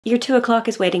Your 2 o'clock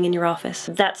is waiting in your office.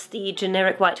 That's the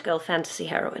generic white girl fantasy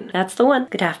heroine. That's the one.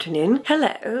 Good afternoon.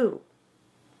 Hello.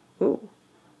 Ooh.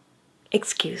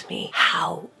 Excuse me.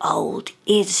 How old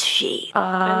is she?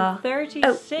 I'm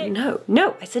 36. Oh,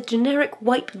 no. I said generic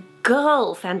white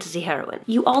girl fantasy heroine.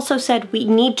 You also said we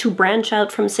need to branch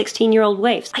out from 16-year-old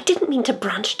waves. I didn't mean to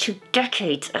branch 2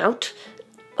 decades out.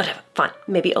 Whatever, fine.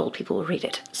 Maybe old people will read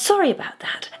it. Sorry about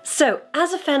that. So,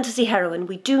 as a fantasy heroine,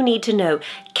 we do need to know,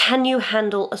 can you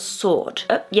handle a sword?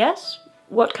 Yes?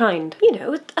 What kind? You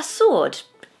know, a sword.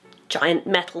 Giant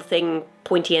metal thing,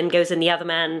 pointy end goes in the other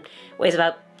man, weighs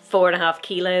about 4.5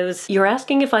 kilos. You're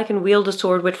asking if I can wield a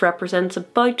sword which represents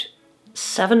about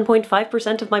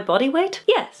 7.5% of my body weight?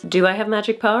 Yes. Do I have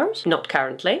magic powers? Not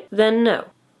currently. Then no.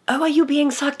 Oh, are you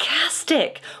being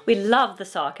sarcastic? We love the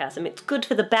sarcasm. It's good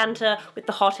for the banter with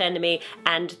the hot enemy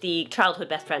and the childhood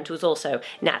best friend who is also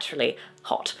naturally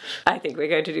hot. I think we're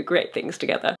going to do great things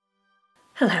together.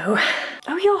 Hello.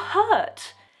 Oh, you're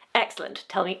hurt. Excellent.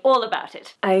 Tell me all about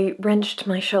it. I wrenched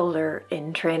my shoulder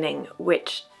in training,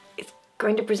 which is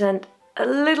going to present a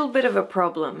little bit of a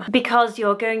problem. Because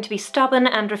you're going to be stubborn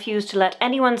and refuse to let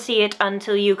anyone see it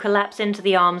until you collapse into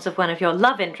the arms of one of your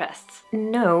love interests.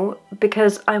 No,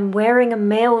 because I'm wearing a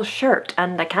male shirt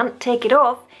and I can't take it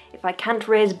off if I can't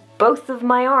raise both of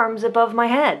my arms above my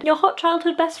head. Your hot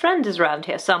childhood best friend is around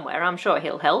here somewhere. I'm sure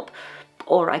he'll help.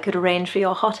 Or I could arrange for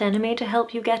your hot enemy to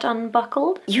help you get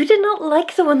unbuckled. You did not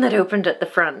like the one that opened at the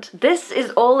front. This is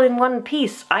all in one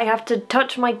piece. I have to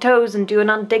touch my toes and do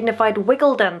an undignified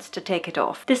wiggle dance to take it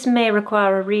off. This may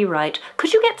require a rewrite.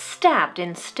 Could you get stabbed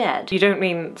instead? You don't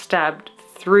mean stabbed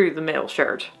through the male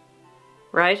shirt,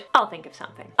 right? I'll think of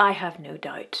something. I have no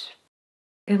doubt.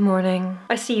 Good morning.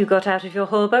 I see you got out of your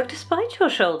hallbuck despite your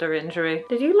shoulder injury.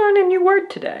 Did you learn a new word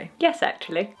today? Yes,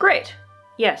 actually. Great.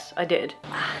 Yes, I did.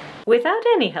 Without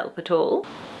any help at all?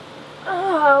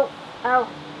 Oh, ow,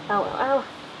 ow, ow,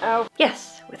 ow.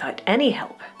 Yes, without any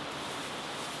help.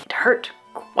 It hurt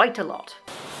quite a lot.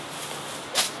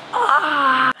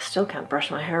 Ah! Still can't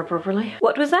brush my hair properly.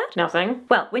 What was that? Nothing.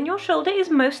 Well, when your shoulder is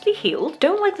mostly healed,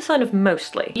 don't like the sign of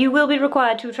mostly, you will be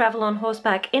required to travel on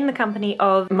horseback in the company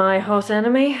of my hot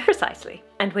enemy. Precisely.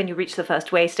 And when you reach the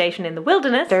first way station in the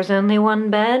wilderness, there's only one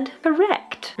bed.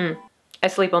 Correct. I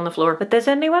sleep on the floor, but there's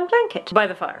only one blanket. By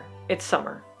the fire. It's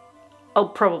summer. I'll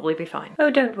probably be fine.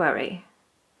 Oh, don't worry.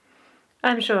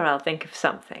 I'm sure I'll think of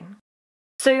something.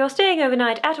 So you're staying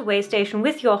overnight at a way station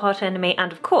with your hot enemy,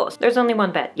 and of course, there's only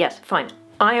one bed. Yes, fine.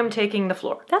 I am taking the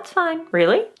floor. That's fine.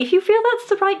 Really? If you feel that's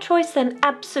the right choice, then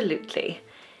absolutely.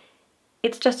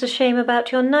 It's just a shame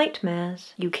about your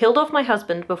nightmares. You killed off my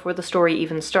husband before the story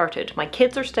even started. My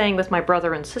kids are staying with my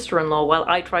brother and sister-in-law while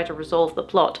I try to resolve the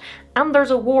plot. And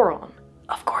there's a war on.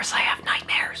 Of course I have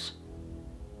nightmares.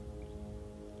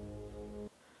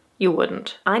 You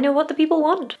wouldn't. I know what the people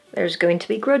want. There's going to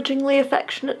be grudgingly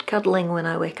affectionate cuddling when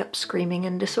I wake up screaming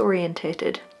and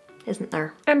disorientated, isn't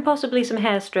there? And possibly some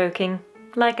hair stroking.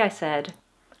 Like I said,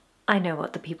 I know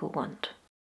what the people want.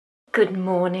 Good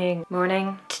morning.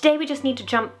 Morning. Today we just need to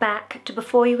jump back to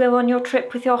before you go on your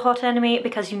trip with your hot enemy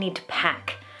because you need to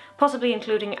pack. Possibly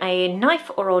including a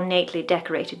knife or ornately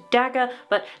decorated dagger,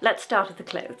 but let's start with the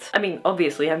clothes. I mean,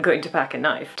 obviously I'm going to pack a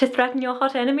knife. To threaten your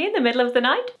hot enemy in the middle of the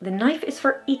night? The knife is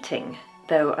for eating,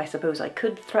 though I suppose I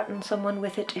could threaten someone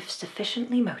with it if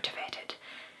sufficiently motivated.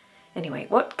 Anyway,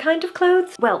 what kind of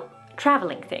clothes? Well,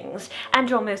 traveling things, and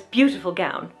your most beautiful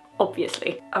gown.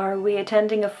 Obviously. Are we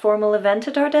attending a formal event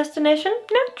at our destination?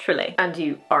 Naturally. And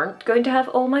you aren't going to have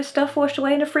all my stuff washed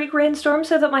away in a freak rainstorm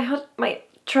so that my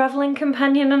traveling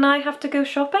companion and I have to go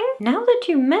shopping? Now that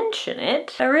you mention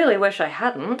it, I really wish I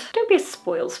hadn't. Don't be a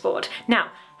spoilsport.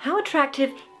 Now, how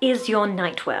attractive is your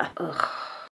nightwear? Ugh.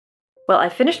 Well, I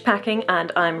finished packing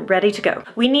and I'm ready to go.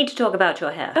 We need to talk about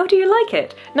your hair. Oh, do you like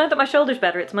it? Now that my shoulder's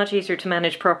better, it's much easier to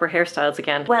manage proper hairstyles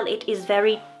again. Well, it is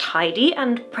very tidy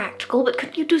and practical, but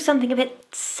couldn't you do something a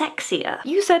bit sexier?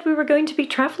 You said we were going to be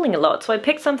traveling a lot, so I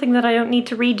picked something that I don't need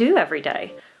to redo every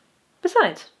day.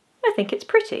 Besides, I think it's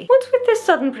pretty. What's with this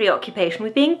sudden preoccupation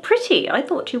with being pretty? I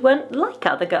thought you weren't like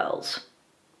other girls.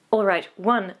 Alright,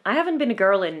 1, I haven't been a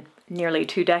girl in nearly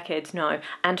 2 decades now,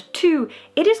 and 2,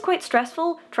 it is quite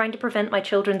stressful trying to prevent my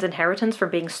children's inheritance from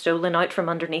being stolen out from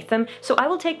underneath them, so I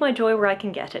will take my joy where I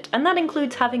can get it, and that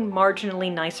includes having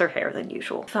marginally nicer hair than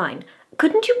usual. Fine.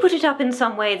 Couldn't you put it up in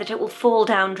some way that it will fall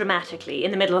down dramatically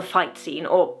in the middle of a fight scene,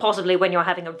 or possibly when you're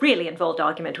having a really involved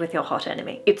argument with your hot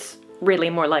enemy? It's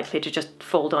really more likely to just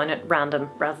fall down at random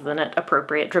rather than at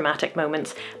appropriate dramatic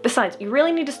moments. Besides, you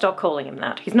really need to stop calling him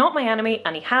that. He's not my enemy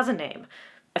and he has a name,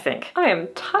 I think. I am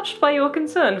touched by your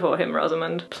concern for him,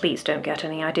 Rosamond. Please don't get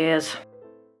any ideas.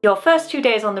 Your first 2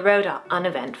 days on the road are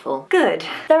uneventful. Good.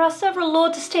 There are several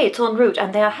lords' estates en route,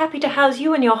 and they are happy to house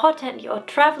you and your your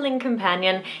travelling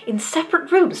companion in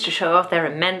separate rooms to show off their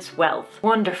immense wealth.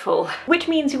 Wonderful. Which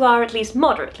means you are at least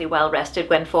moderately well rested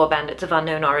when 4 bandits of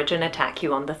unknown origin attack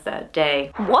you on the 3rd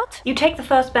day. What? You take the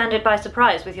first bandit by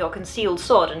surprise with your concealed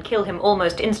sword and kill him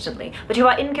almost instantly, but you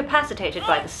are incapacitated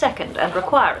by the 2nd and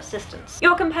require assistance.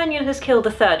 Your companion has killed the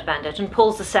 3rd bandit and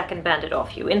pulls the 2nd bandit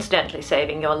off you, incidentally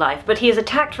saving your life, but he is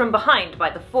attacked from behind by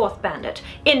the 4th bandit,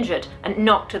 injured and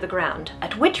knocked to the ground,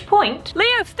 at which point—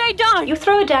 Leo, stay down! You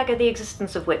throw a dagger the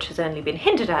existence of which has only been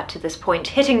hinted at to this point,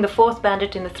 hitting the 4th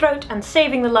bandit in the throat and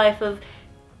saving the life of—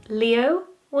 Leo,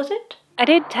 was it? I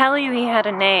did tell you he had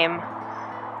a name.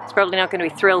 He's probably not going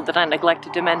to be thrilled that I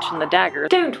neglected to mention the dagger.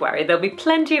 Don't worry, there'll be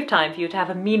plenty of time for you to have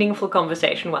a meaningful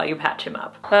conversation while you patch him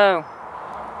up. Oh.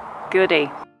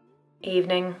 Goody.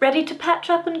 Evening. Ready to patch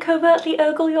up and covertly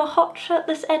ogle your hot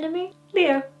shirtless enemy?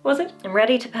 Leo, was it? I'm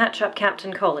ready to patch up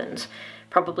Captain Collins.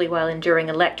 Probably while enduring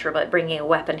a lecture about bringing a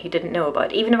weapon he didn't know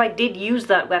about, even if I did use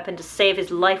that weapon to save his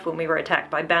life when we were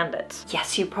attacked by bandits.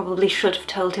 Yes, you probably should have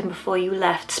told him before you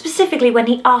left, specifically when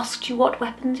he asked you what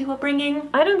weapons you were bringing.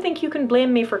 I don't think you can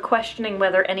blame me for questioning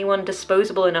whether anyone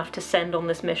disposable enough to send on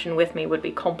this mission with me would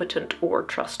be competent or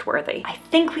trustworthy. I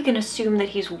think we can assume that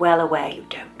he's well aware you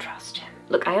don't trust him.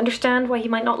 Look, I understand why he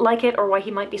might not like it or why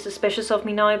he might be suspicious of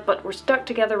me now, but we're stuck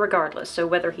together regardless, so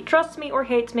whether he trusts me or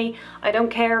hates me, I don't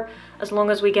care, as long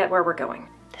as we get where we're going.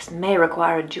 This may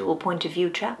require a dual point of view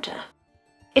chapter.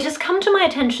 It has come to my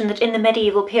attention that in the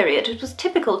medieval period it was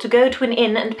typical to go to an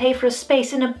inn and pay for a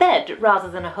space in a bed rather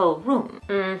than a whole room.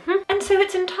 And so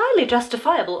it's entirely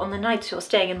justifiable on the nights you're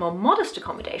staying in more modest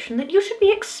accommodation that you should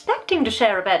be expecting to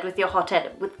share a bed with your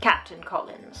with Captain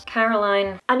Collins.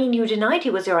 Caroline, I mean, you denied he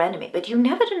was your enemy, but you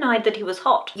never denied that he was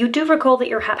hot. You do recall that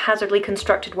your haphazardly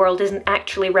constructed world isn't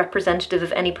actually representative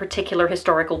of any particular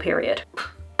historical period.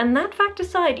 And that fact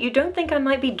aside, you don't think I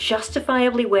might be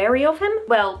justifiably wary of him?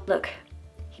 Well, look.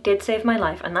 Did save my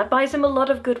life, and that buys him a lot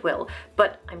of goodwill,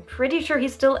 but I'm pretty sure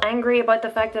he's still angry about the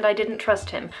fact that I didn't trust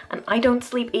him, and I don't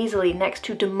sleep easily next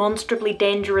to demonstrably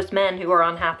dangerous men who are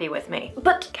unhappy with me.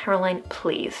 But, Caroline,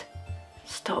 please,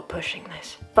 stop pushing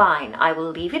this. Fine, I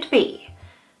will leave it be.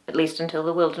 At least until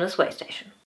the Wilderness Way Station.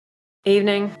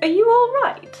 Evening. Are you all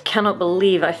right? Cannot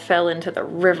believe I fell into the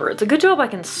river. It's a good job I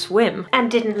can swim. And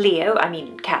didn't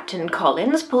Captain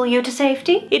Collins, pull you to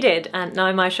safety? He did, and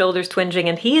now my shoulder's twinging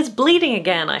and he is bleeding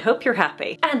again. I hope you're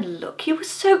happy. And look, you were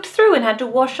soaked through and had to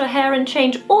wash your hair and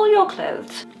change all your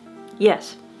clothes.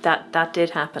 Yes. That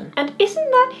did happen. And isn't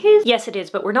that his— Yes, it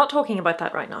is, but we're not talking about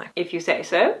that right now. If you say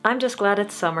so. I'm just glad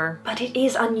it's summer. But it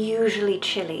is unusually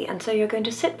chilly, and so you're going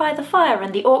to sit by the fire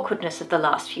and the awkwardness of the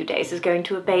last few days is going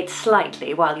to abate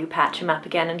slightly while you patch him up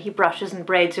again and he brushes and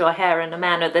braids your hair in a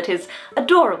manner that is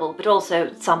adorable, but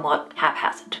also somewhat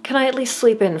haphazard. Can I at least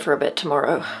sleep in for a bit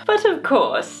tomorrow? But of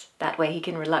course. That way he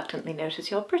can reluctantly notice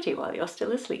you're pretty while you're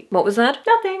still asleep. What was that?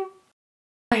 Nothing.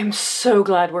 I am so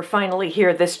glad we're finally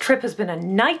here. This trip has been a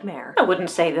nightmare. I wouldn't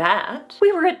say that.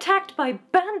 We were attacked by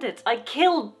bandits. I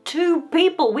killed 2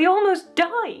 people. We almost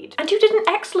died. And you did an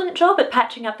excellent job at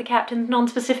patching up the captain's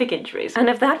non-specific injuries. And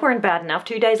if that weren't bad enough,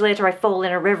 2 days later I fall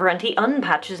in a river and he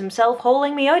unpatches himself,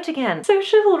 hauling me out again. So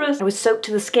chivalrous. I was soaked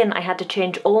to the skin. I had to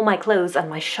change all my clothes, and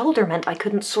my shoulder meant I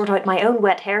couldn't sort out my own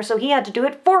wet hair, so he had to do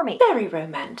it for me. Very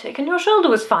romantic. And your shoulder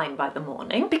was fine by the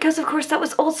morning. Because of course that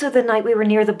was also the night we were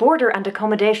near the border and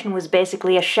accommodation was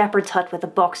basically a shepherd's hut with a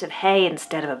box of hay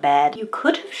instead of a bed. You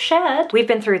could have shared. We've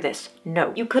been through this.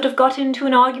 No. You could have got into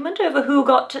an argument over who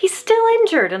got to— He's still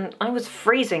injured and I was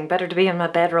freezing. Better to be on my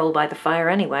bedroll by the fire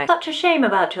anyway. Such a shame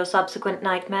about your subsequent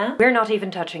nightmare. We're not even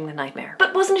touching the nightmare.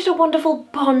 But wasn't it a wonderful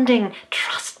bonding,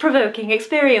 trust-provoking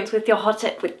experience with your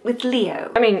with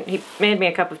Leo? I mean, he made me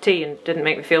a cup of tea and didn't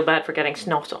make me feel bad for getting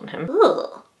snot on him.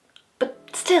 Ugh.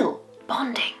 But still,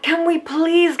 bonding. Can we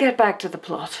please get back to the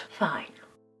plot? Fine.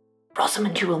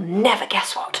 Rosamund, you will never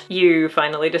guess what. You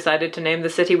finally decided to name the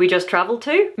city we just travelled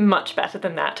to? Much better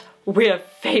than that. We're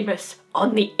famous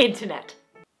on the internet.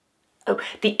 Oh,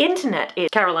 the internet is—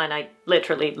 Caroline, I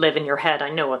literally live in your head. I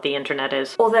know what the internet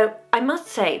is. Although, I must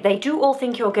say, they do all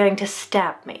think you're going to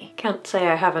stab me. Can't say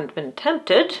I haven't been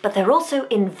tempted. But they're also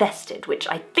invested, which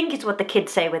I think is what the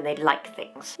kids say when they like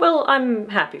things. Well, I'm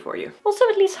happy for you. Also,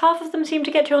 at least half of them seem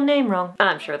to get your name wrong.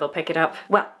 I'm sure they'll pick it up.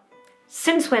 Well,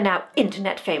 since we're now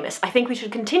internet famous, I think we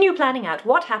should continue planning out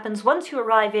what happens once you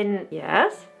arrive in—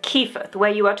 Yes? Kieferth, where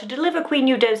you are to deliver Queen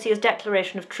Eudocia's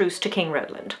declaration of truce to King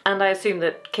Roland. And I assume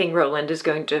that King Roland is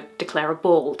going to declare a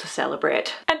ball to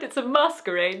celebrate. And it's a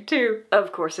masquerade too.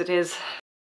 Of course it is.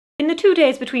 In the 2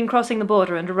 days between crossing the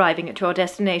border and arriving at your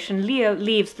destination, Leo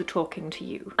leaves the talking to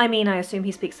you. I mean, I assume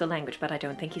he speaks the language, but I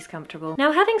don't think he's comfortable.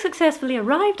 Now, having successfully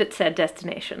arrived at said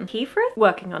destination, Heathcliff,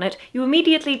 working on it, you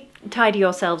immediately tidy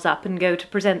yourselves up and go to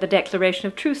present the declaration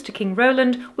of truce to King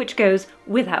Roland, which goes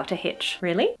without a hitch.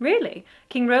 Really? Really?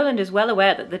 King Roland is well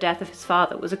aware that the death of his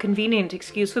father was a convenient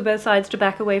excuse for both sides to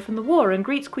back away from the war, and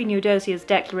greets Queen Eudocia's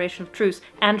declaration of truce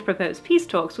and proposed peace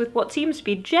talks with what seems to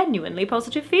be genuinely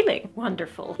positive feeling.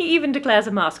 Wonderful. He even declares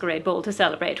a masquerade ball to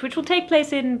celebrate, which will take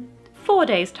place in 4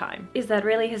 days' time. Is that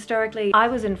really historically? I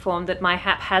was informed that my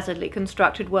haphazardly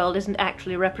constructed world isn't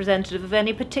actually representative of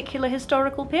any particular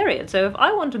historical period, so if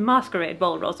I want a masquerade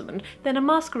ball, Rosamond, then a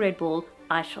masquerade ball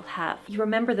I shall have. You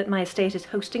remember that my estate is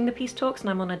hosting the peace talks and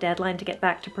I'm on a deadline to get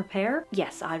back to prepare?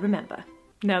 Yes, I remember.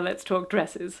 Now let's talk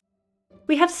dresses.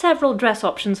 We have several dress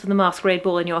options for the masquerade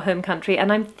ball in your home country,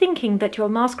 and I'm thinking that your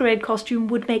masquerade costume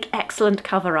would make excellent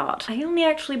cover art. I only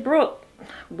actually brought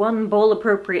one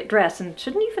ball-appropriate dress, and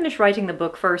shouldn't you finish writing the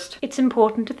book first? It's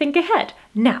important to think ahead.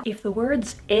 Now, if the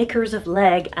words acres of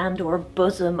leg and or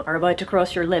bosom are about to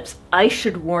cross your lips, I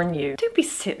should warn you. Don't be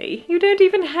silly. You don't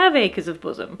even have acres of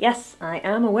bosom. Yes, I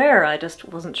am aware. I just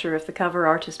wasn't sure if the cover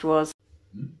artist was.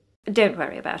 Don't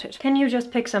worry about it. Can you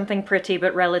just pick something pretty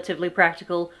but relatively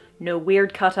practical? No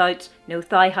weird cutouts, no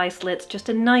thigh-high slits, just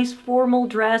a nice formal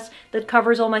dress that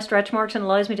covers all my stretch marks and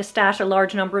allows me to stash a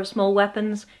large number of small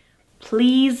weapons.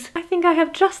 Please? I think I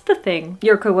have just the thing.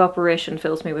 Your cooperation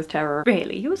fills me with terror.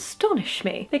 Really, you astonish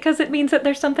me, because it means that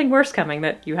there's something worse coming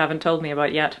that you haven't told me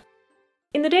about yet.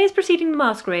 In the days preceding the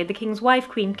masquerade, the king's wife,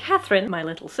 Queen Catherine, my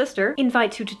little sister,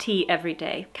 invites you to tea every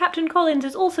day. Captain Collins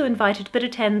is also invited, but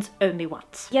attends only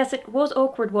once. Yes, it was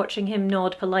awkward watching him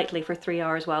nod politely for 3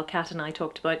 hours while Cat and I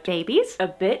talked about babies. A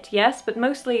bit, yes, but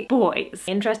mostly boys.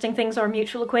 Interesting things our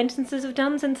mutual acquaintances have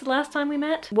done since the last time we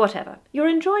met. Whatever. You're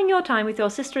enjoying your time with your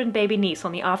sister and baby niece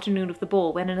on the afternoon of the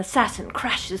ball when an assassin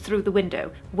crashes through the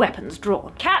window, weapons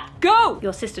drawn. Cat, go!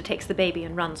 Your sister takes the baby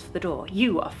and runs for the door.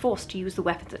 You are forced to use the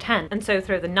weapons at hand, and so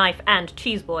throw the knife and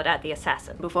cheese board at the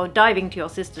assassin before diving to your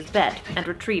sister's bed and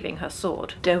retrieving her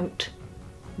sword. Don't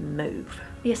move.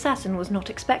 The assassin was not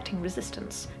expecting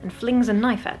resistance and flings a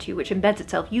knife at you, which embeds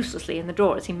itself uselessly in the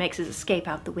drawer as he makes his escape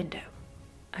out the window.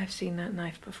 I've seen that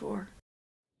knife before.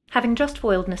 Having just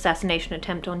foiled an assassination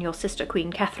attempt on your sister, Queen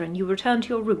Catherine, you return to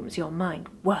your rooms, your mind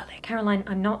whirling. Caroline,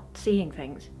 I'm not seeing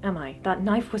things, am I? That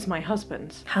knife was my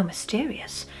husband's. How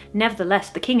mysterious. Nevertheless,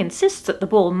 the king insists that the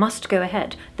ball must go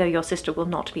ahead, though your sister will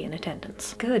not be in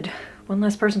attendance. Good. One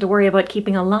less person to worry about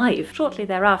keeping alive. Shortly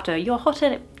thereafter, your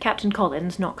hot-headed Captain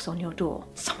Collins knocks on your door.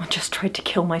 Someone just tried to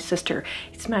kill my sister.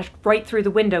 He smashed right through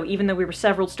the window, even though we were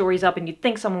several stories up, and you'd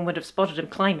think someone would have spotted him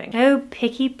climbing. Oh,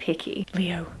 picky, picky.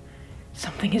 Leo.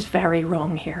 Something is very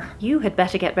wrong here. You had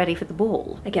better get ready for the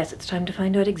ball. I guess it's time to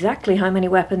find out exactly how many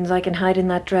weapons I can hide in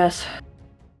that dress.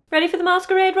 Ready for the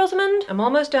masquerade, Rosamond? I'm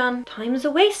almost done. Time's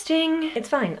a-wasting. It's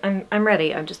fine. I'm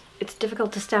ready. It's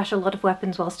difficult to stash a lot of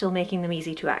weapons while still making them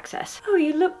easy to access. Oh,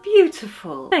 you look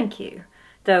beautiful. Thank you.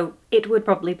 Though it would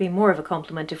probably be more of a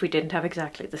compliment if we didn't have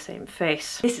exactly the same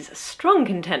face. This is a strong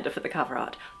contender for the cover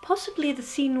art. Possibly the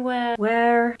scene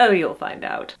where... Oh, you'll find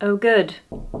out. Oh, good.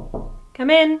 Come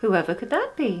in. Whoever could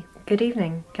that be? Good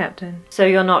evening, Captain. So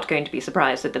you're not going to be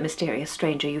surprised that the mysterious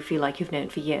stranger you feel like you've known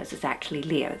for years is actually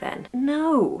Leo, then?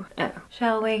 No. Oh,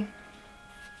 shall we?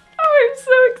 Oh, I'm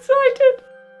so excited!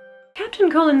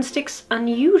 Captain Collins sticks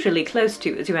unusually close to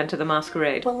you as you enter the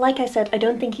masquerade. Well, like I said, I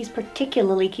don't think he's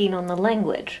particularly keen on the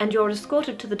language. And you're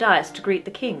escorted to the dais to greet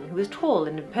the king, who is tall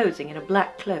and imposing in a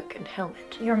black cloak and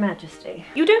helmet. Your Majesty.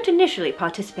 You don't initially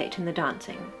participate in the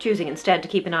dancing, choosing instead to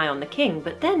keep an eye on the king,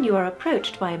 but then you are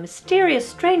approached by a mysterious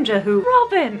stranger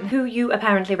who you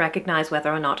apparently recognize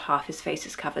whether or not half his face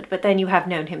is covered, but then you have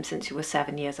known him since you were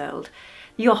 7 years old.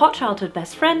 Your hot childhood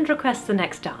best friend requests the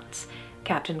next dance.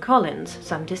 Captain Collins,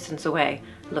 some distance away,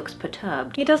 looks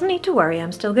perturbed. He doesn't need to worry,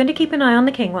 I'm still going to keep an eye on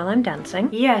the king while I'm dancing.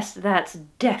 Yes, that's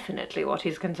definitely what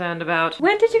he's concerned about.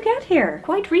 When did you get here?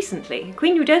 Quite recently.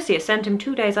 Queen Eudocia sent him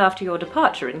 2 days after your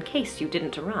departure in case you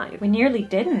didn't arrive. We nearly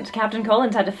didn't. Captain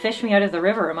Collins had to fish me out of the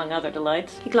river, among other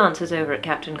delights. He glances over at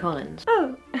Captain Collins.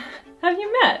 Oh, have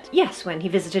you met? Yes, when he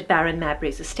visited Baron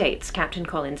Mabry's estates. Captain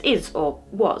Collins is, or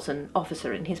was, an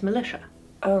officer in his militia.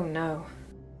 Oh no.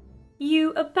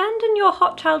 You abandon your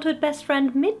hot childhood best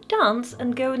friend mid-dance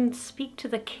and go and speak to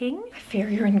the king? I fear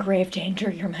you're in grave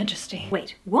danger, Your Majesty.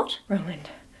 Wait, what?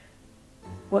 Roland,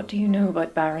 what do you know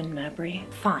about Baron Mabry?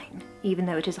 Fine. Even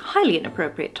though it is a highly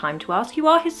inappropriate time to ask, you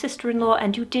are his sister-in-law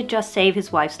and you did just save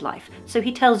his wife's life, so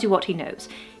he tells you what he knows,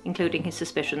 including his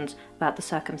suspicions about the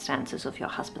circumstances of your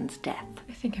husband's death.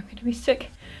 I think I'm going to be sick.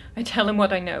 I tell him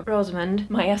what I know. Rosamond,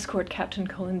 my escort Captain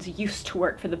Collins used to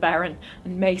work for the Baron,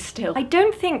 and may still. I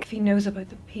don't think if he knows about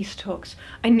the peace talks.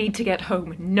 I need to get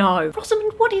home now.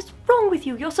 Rosamond, what is wrong with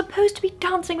you? You're supposed to be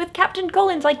dancing with Captain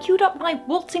Collins. I queued up my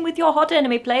Waltzing with Your Hot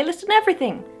Enemy playlist and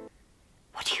everything.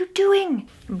 What are you doing?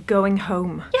 I'm going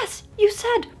home. Yes, you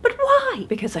said, but why?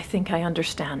 Because I think I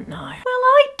understand now. Well,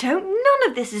 I don't. None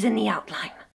of this is in the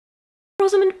outline.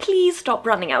 Rosamond, please stop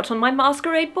running out on my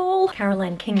masquerade ball.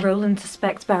 Caroline King Rowland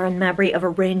suspects Baron Mabry of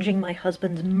arranging my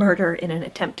husband's murder in an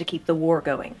attempt to keep the war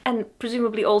going. And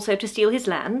presumably also to steal his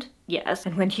land. Yes.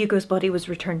 And when Hugo's body was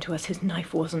returned to us, his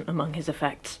knife wasn't among his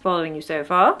effects. Following you so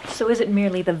far? So is it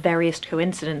merely the veriest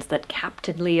coincidence that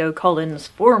Captain Leo Collins,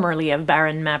 formerly of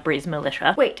Baron Mabry's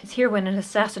militia, is here when an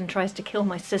assassin tries to kill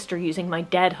my sister using my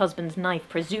dead husband's knife,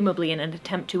 presumably in an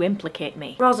attempt to implicate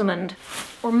me? Rosamond,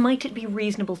 or might it be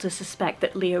reasonable to suspect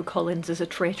that Leo Collins is a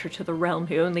traitor to the realm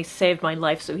who only saved my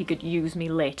life so he could use me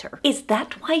later? Is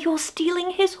that why you're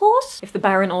stealing his horse? If the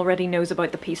Baron already knows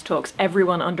about the peace talks,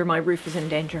 everyone under my roof is in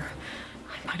danger.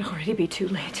 I might already be too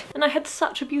late. And I had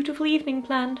such a beautiful evening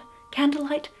planned.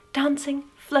 Candlelight, dancing,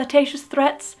 flirtatious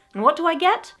threats. And what do I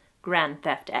get? Grand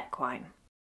Theft Equine.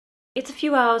 It's a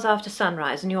few hours after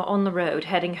sunrise and you're on the road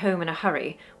heading home in a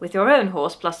hurry, with your own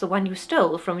horse plus the one you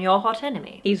stole from your hot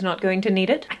enemy. He's not going to need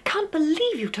it. I can't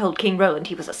believe you told King Roland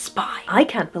he was a spy. I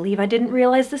can't believe I didn't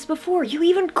realize this before. You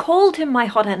even called him my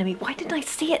hot enemy. Why didn't I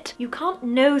see it? You can't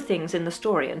know things in the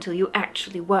story until you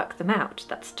actually work them out.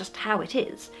 That's just how it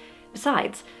is.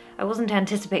 Besides, I wasn't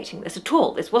anticipating this at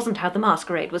all. This wasn't how the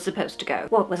masquerade was supposed to go.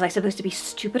 What, was I supposed to be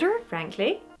stupider?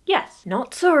 Frankly, yes.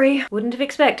 Not sorry. Wouldn't have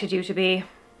expected you to be.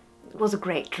 It was a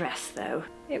great dress, though.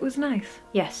 It was nice.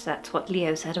 Yes, that's what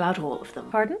Leo said about all of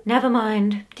them. Pardon? Never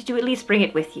mind. Did you at least bring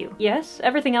it with you? Yes,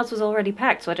 everything else was already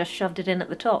packed, so I just shoved it in at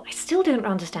the top. I still don't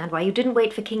understand why you didn't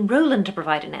wait for King Roland to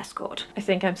provide an escort. I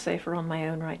think I'm safer on my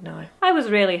own right now. I was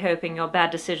really hoping your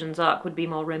bad decisions arc would be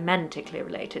more romantically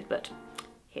related, but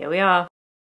here we are.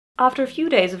 After a few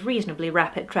days of reasonably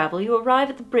rapid travel, you arrive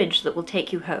at the bridge that will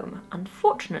take you home.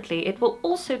 Unfortunately, it will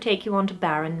also take you onto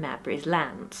Baron Mabry's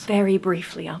lands. Very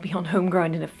briefly, I'll be on home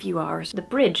ground in a few hours. The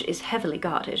bridge is heavily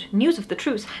guarded. News of the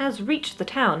truce has reached the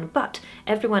town, but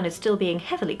everyone is still being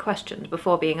heavily questioned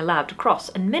before being allowed to cross,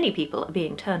 and many people are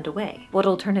being turned away. What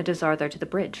alternatives are there to the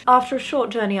bridge? After a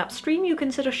short journey upstream, you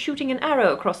consider shooting an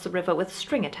arrow across the river with a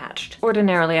string attached.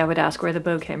 Ordinarily, I would ask where the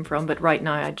bow came from, but right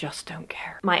now I just don't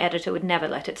care. My editor would never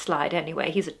let it slide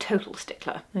anyway. He's a total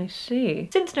stickler. I see.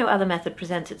 Since no other method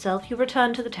presents itself, you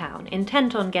return to the town,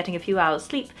 intent on getting a few hours'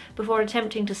 sleep before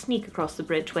attempting to sneak across the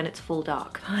bridge when it's full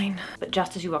dark. Fine. But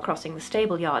just as you are crossing the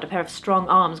stable yard, a pair of strong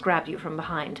arms grab you from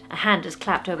behind. A hand is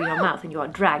clapped over your mouth and you are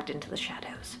dragged into the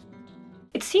shadows.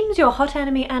 It seems your hot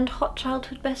enemy and hot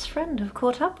childhood best friend have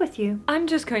caught up with you. I'm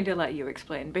just going to let you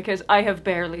explain, because I have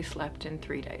barely slept in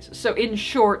 3 days. So in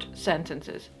short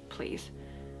sentences, please.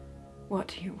 What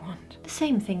do you want? The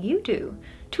same thing you do.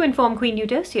 To inform Queen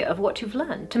Eudocia of what you've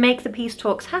learned, to make the peace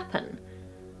talks happen.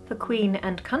 For Queen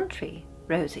and country,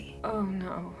 Rosie. Oh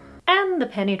no. And the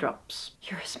penny drops.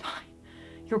 You're a spy.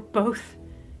 You're both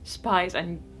spies,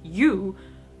 and you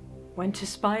went to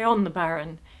spy on the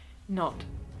Baron, not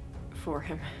for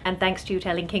him. And thanks to you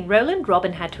telling King Roland,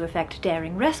 Robin had to effect a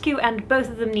daring rescue, and both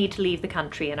of them need to leave the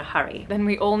country in a hurry. Then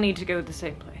we all need to go to the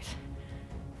same place.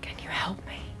 Can you help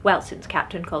me? Well, since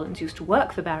Captain Collins used to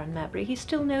work for Baron Mabry, he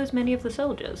still knows many of the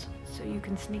soldiers. So you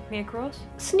can sneak me across?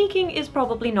 Sneaking is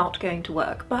probably not going to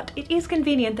work, but it is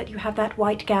convenient that you have that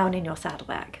white gown in your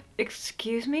saddlebag.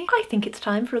 Excuse me? I think it's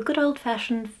time for a good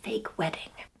old-fashioned fake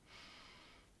wedding.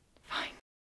 Fine.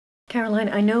 Caroline,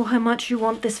 I know how much you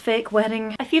want this fake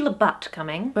wedding. I feel a but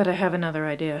coming. But I have another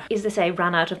idea. Is this a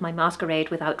run out of my masquerade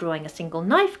without drawing a single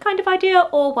knife kind of idea,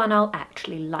 or one I'll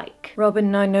actually like?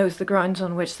 Robin now knows the grounds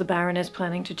on which the Baron is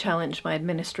planning to challenge my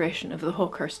administration of the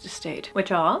Hawkhurst estate. Which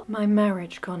are? My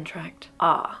marriage contract.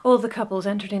 Ah. All the couples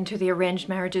entered into the arranged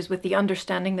marriages with the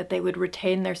understanding that they would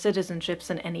retain their citizenships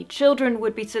and any children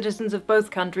would be citizens of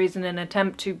both countries in an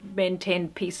attempt to maintain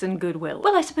peace and goodwill.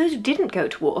 Well, I suppose you didn't go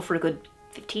to war for a good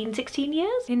 15, 16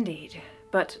 years? Indeed.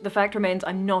 But the fact remains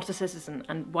I'm not a citizen,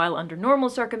 and while under normal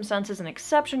circumstances an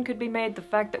exception could be made, the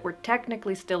fact that we're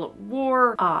technically still at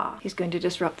war... Ah, he's going to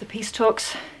disrupt the peace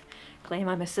talks, claim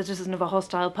I'm a citizen of a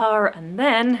hostile power, and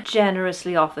then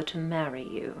generously offer to marry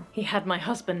you. He had my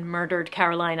husband murdered,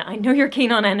 Caroline. I know you're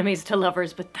keen on enemies to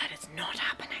lovers, but that is not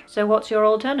happening. So what's your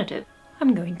alternative?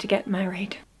 I'm going to get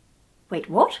married. Wait,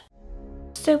 what?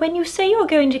 So when you say you're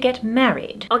going to get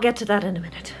married... I'll get to that in a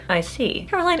minute. I see.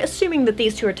 Caroline, assuming that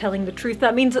these two are telling the truth,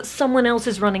 that means that someone else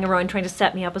is running around trying to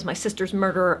set me up as my sister's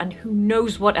murderer, and who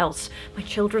knows what else. My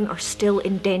children are still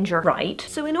in danger. Right.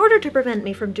 So in order to prevent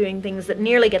me from doing things that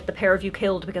nearly get the pair of you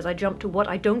killed because I jumped to what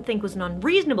I don't think was an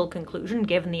unreasonable conclusion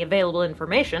given the available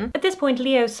information... At this point,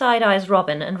 Leo side-eyes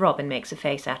Robin, and Robin makes a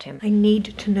face at him. I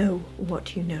need to know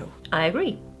what you know. I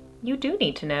agree. You do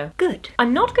need to know. Good.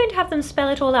 I'm not going to have them spell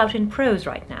it all out in prose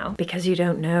right now. Because you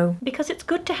don't know? Because it's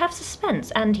good to have suspense,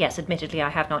 and yes, admittedly I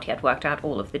have not yet worked out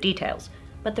all of the details.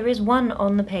 But there is one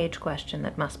on-the-page question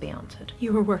that must be answered.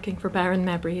 You were working for Baron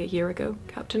Mabry a year ago,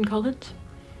 Captain Collins.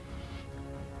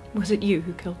 Was it you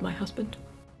who killed my husband?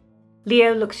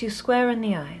 Leo looks you square in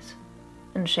the eyes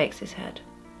and shakes his head.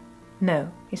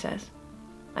 No, he says.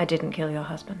 I didn't kill your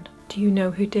husband. Do you know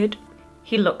who did?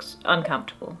 He looks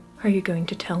uncomfortable. Are you going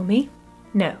to tell me?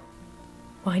 No.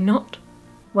 Why not?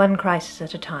 One crisis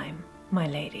at a time, my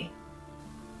lady.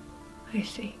 I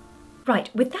see. Right,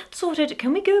 with that sorted,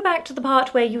 can we go back to the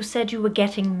part where you said you were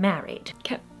getting married?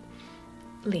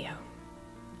 Leo,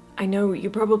 I know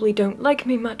you probably don't like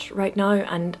me much right now,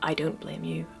 and I don't blame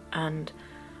you, and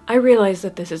I realize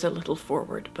that this is a little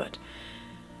forward, but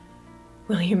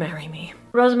will you marry me?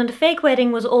 Rosamond, a fake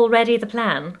wedding was already the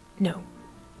plan. No,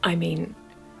 I mean,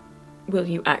 will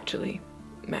you actually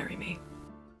marry me?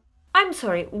 I'm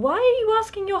sorry, why are you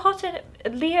asking your hot-headed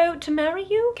Leo to marry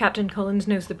you? Captain Collins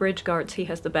knows the bridge guards he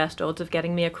has the best odds of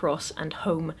getting me across and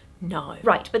home now.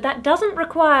 Right, but that doesn't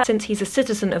require... Since he's a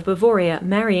citizen of Bavaria,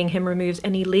 marrying him removes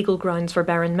any legal grounds for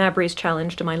Baron Mabry's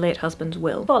challenge to my late husband's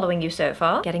will. Following you so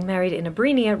far. Getting married in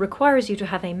Abrinia requires you to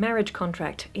have a marriage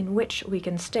contract in which we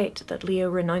can state that Leo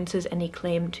renounces any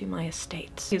claim to my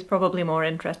estates. He's probably more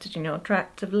interested in your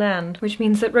tracts of land. Which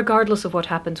means that regardless of what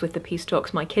happens with the peace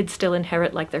talks, my kids still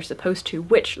inherit like they're supposed to,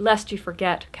 which, lest you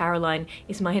forget, Caroline,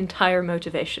 is my entire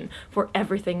motivation for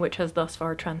everything which has thus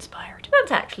far transpired.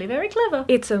 That's actually very clever.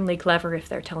 It's only clever if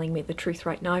they're telling me the truth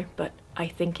right now, but I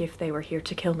think if they were here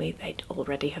to kill me, they'd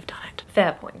already have done it.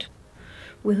 Fair point.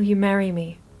 Will you marry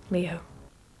me, Leo?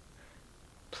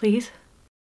 Please?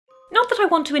 Not that I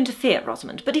want to interfere,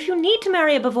 Rosamond, but if you need to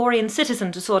marry a Bavarian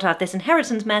citizen to sort out this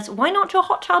inheritance mess, why not your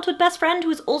hot childhood best friend who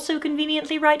is also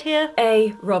conveniently right here?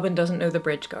 A. Robin doesn't know the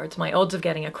bridge guards. My odds of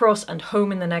getting across and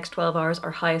home in the next 12 hours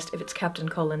are highest if it's Captain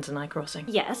Collins and I crossing.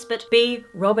 Yes, but... B.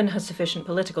 Robin has sufficient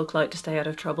political clout to stay out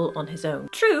of trouble on his own.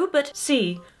 True, but...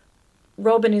 C.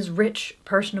 Robin is rich,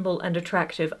 personable, and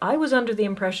attractive. I was under the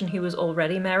impression he was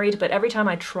already married, but every time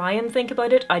I try and think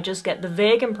about it, I just get the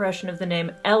vague impression of the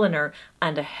name Eleanor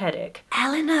and a headache.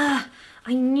 Eleanor!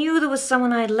 I knew there was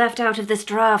someone I had left out of this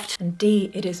draft. And D,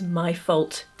 it is my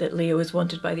fault that Leo is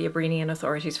wanted by the Abrenian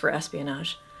authorities for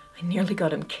espionage. I nearly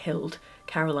got him killed.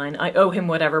 Caroline, I owe him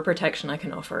whatever protection I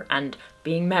can offer, and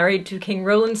being married to King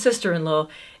Roland's sister-in-law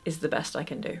is the best I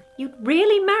can do. You'd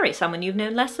really marry someone you've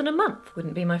known less than a month?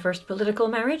 Wouldn't be my first political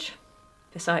marriage.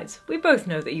 Besides, we both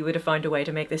know that you would have found a way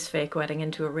to make this fake wedding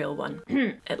into a real one.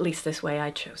 At least this way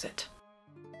I chose it.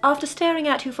 After staring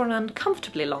at you for an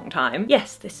uncomfortably long time,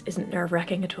 yes, this isn't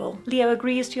nerve-wracking at all. Leo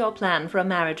agrees to your plan for a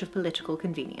marriage of political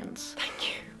convenience. Thank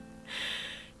you.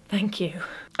 Thank you.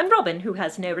 And Robin, who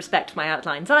has no respect for my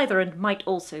outlines either and might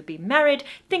also be married,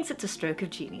 thinks it's a stroke of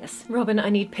genius. Robin, I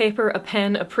need paper, a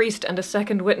pen, a priest, and a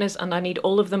second witness, and I need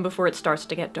all of them before it starts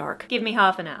to get dark. Give me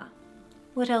half an hour.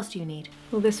 What else do you need?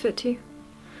 Will this fit you?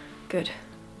 Good.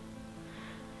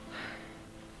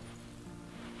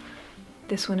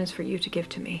 This one is for you to give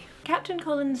to me. Captain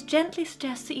Collins gently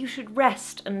suggests that you should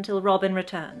rest until Robin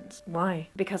returns. Why?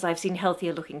 Because I've seen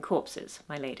healthier looking corpses,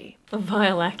 my lady. A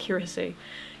vile accuracy,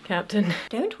 Captain.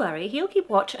 Don't worry, he'll keep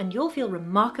watch and you'll feel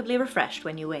remarkably refreshed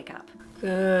when you wake up.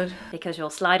 Good. Because you'll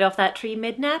slide off that tree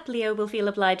mid-nap, Leo will feel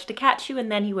obliged to catch you and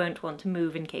then he won't want to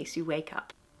move in case you wake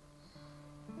up.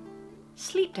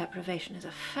 Sleep deprivation is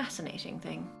a fascinating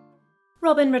thing.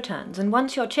 Robin returns, and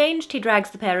once you're changed, he drags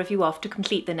the pair of you off to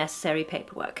complete the necessary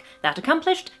paperwork. That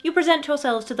accomplished, you present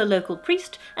yourselves to the local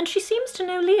priest, and she seems to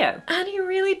know Leo. And he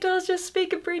really does just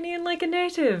speak Abrenian like a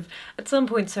native. At some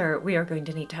point, sir, we are going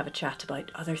to need to have a chat about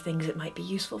other things it might be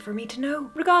useful for me to know.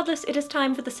 Regardless, it is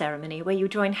time for the ceremony, where you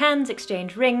join hands,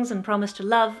 exchange rings, and promise to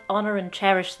love, honour, and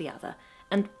cherish the other.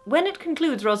 And when it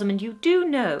concludes, Rosamond, you do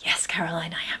know... Yes,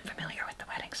 Caroline, I am familiar with the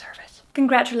wedding service.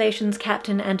 Congratulations,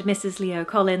 Captain and Mrs. Leo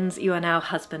Collins, you are now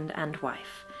husband and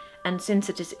wife. And since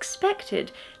it is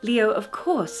expected, Leo, of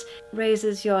course,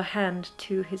 raises your hand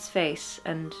to his face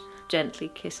and gently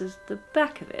kisses the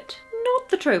back of it. Not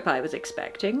the trope I was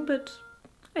expecting, but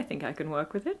I think I can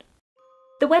work with it.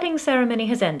 The wedding ceremony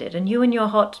has ended, and you and your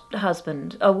hot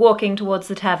husband are walking towards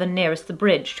the tavern nearest the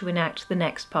bridge to enact the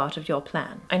next part of your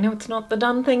plan. I know it's not the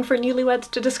done thing for newlyweds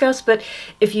to discuss, but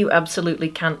if you absolutely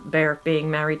can't bear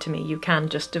being married to me, you can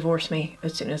just divorce me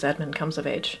as soon as Edmund comes of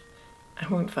age. I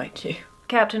won't fight you.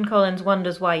 Captain Collins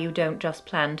wonders why you don't just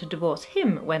plan to divorce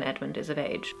him when Edmund is of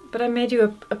age. But I made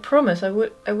you a promise. I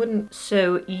wouldn't...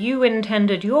 So you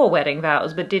intended your wedding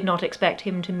vows, but did not expect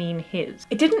him to mean his.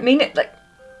 I didn't mean it like...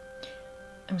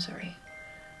 I'm sorry.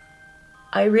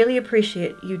 I really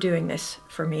appreciate you doing this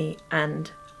for me,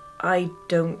 and I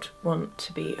don't want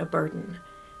to be a burden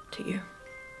to you.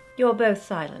 You're both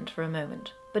silent for a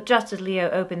moment, but just as Leo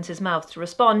opens his mouth to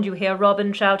respond, you hear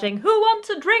Robin shouting, "Who wants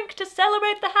a drink to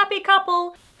celebrate the happy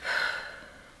couple?"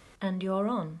 And you're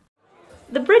on.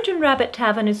 The Bridge and Rabbit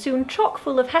Tavern is soon chock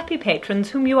full of happy patrons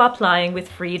whom you are plying with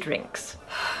free drinks.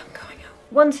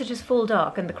 Once it is full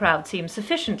dark and the crowd seems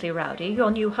sufficiently rowdy, your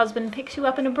new husband picks you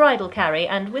up in a bridal carry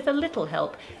and, with a little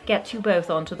help, gets you both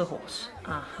onto the horse.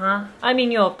 I mean,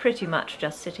 you're pretty much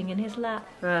just sitting in his lap.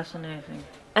 Fascinating.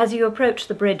 As you approach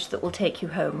the bridge that will take you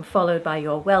home, followed by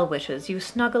your well-wishers, you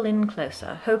snuggle in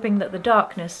closer, hoping that the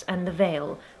darkness and the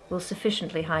veil will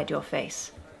sufficiently hide your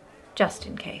face. Just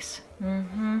in case.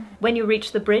 When you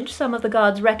reach the bridge, some of the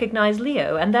guards recognize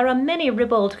Leo, and there are many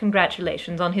ribald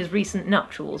congratulations on his recent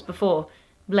nuptials before,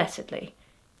 blessedly,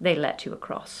 they let you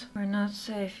across. We're not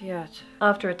safe yet.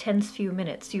 After a tense few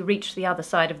minutes, you reach the other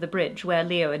side of the bridge, where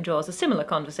Leo enjoys a similar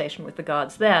conversation with the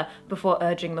guards there, before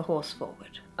urging the horse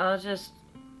forward. I'll just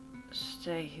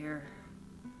stay here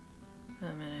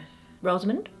a minute.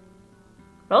 Rosamond?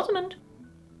 Rosamond?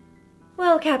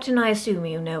 Well, Captain, I assume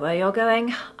you know where you're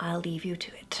going. I'll leave you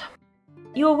to it.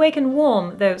 You awaken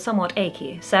warm, though somewhat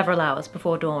achy, several hours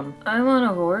before dawn. I'm on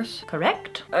a horse.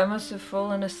 Correct. I must have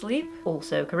fallen asleep.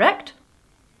 Also correct.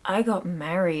 I got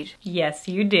married. Yes,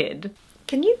 you did.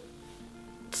 Can you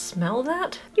smell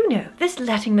that? You know, this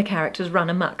letting the characters run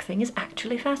amok thing is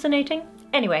actually fascinating.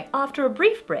 Anyway, after a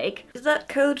brief break... Is that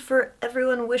code for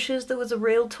everyone wishes there was a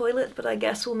real toilet, but I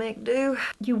guess we'll make do?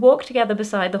 You walk together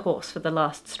beside the horse for the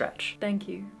last stretch. Thank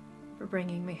you for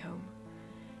bringing me home.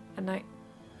 And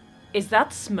Is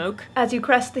that smoke? As you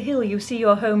crest the hill, you see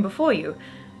your home before you,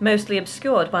 mostly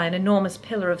obscured by an enormous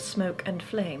pillar of smoke and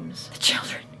flames. The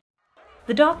children.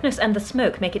 The darkness and the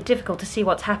smoke make it difficult to see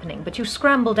what's happening, but you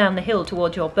scramble down the hill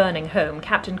towards your burning home,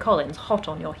 Captain Collins hot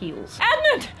on your heels.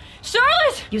 Edmund!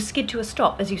 Charlotte! You skid to a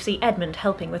stop as you see Edmund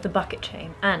helping with the bucket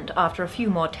chain, and after a few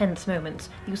more tense moments,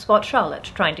 you spot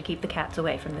Charlotte trying to keep the cats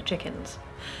away from the chickens.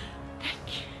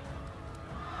 Thank you.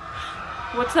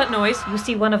 What's that noise? You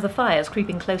see one of the fires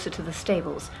creeping closer to the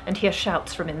stables, and hear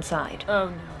shouts from inside. Oh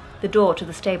no. The door to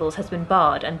the stables has been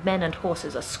barred, and men and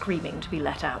horses are screaming to be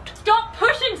let out. Stop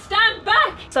pushing! Stand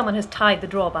back! Someone has tied the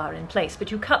drawbar in place,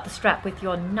 but you cut the strap with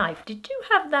your knife. Did you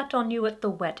have that on you at the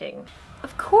wedding?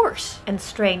 Of course. And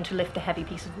strain to lift a heavy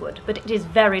piece of wood, but it is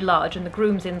very large, and the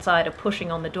grooms inside are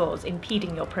pushing on the doors,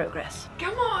 impeding your progress.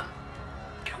 Come on!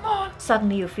 Come on!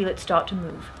 Suddenly you feel it start to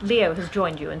move. Leo has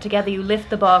joined you, and together you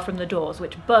lift the bar from the doors,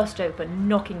 which burst open,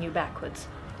 knocking you backwards.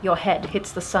 Your head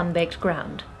hits the sun-baked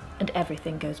ground, and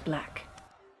everything goes black.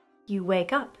 You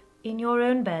wake up in your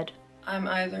own bed. I'm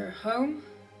either home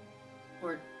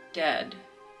or dead.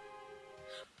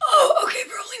 Oh, okay,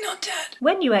 probably not dead.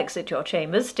 When you exit your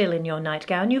chambers, still in your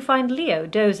nightgown, you find Leo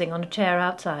dozing on a chair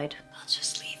outside. I'll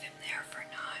just leave him there for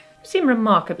now. You seem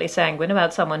remarkably sanguine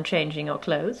about someone changing your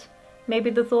clothes. Maybe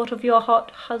the thought of your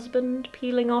hot husband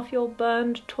peeling off your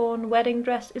burned, torn wedding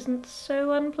dress isn't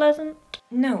so unpleasant?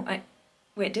 No,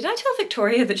 Wait, did I tell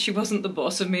Victoria that she wasn't the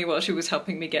boss of me while she was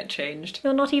helping me get changed?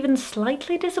 You're not even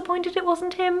slightly disappointed it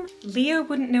wasn't him? Leo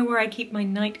wouldn't know where I keep my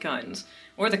nightgowns.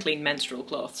 Or the clean menstrual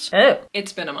cloths. Oh.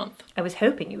 It's been a month. I was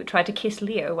hoping you would try to kiss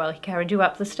Leo while he carried you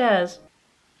up the stairs.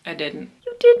 I didn't.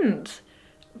 You didn't.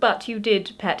 But you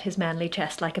did pet his manly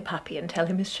chest like a puppy and tell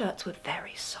him his shirts were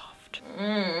very soft.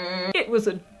 It was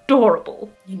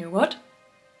adorable. You know what?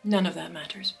 None of that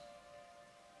matters.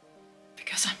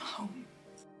 Because I'm home.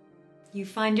 You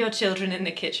find your children in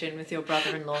the kitchen with your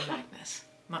brother-in-law Magnus.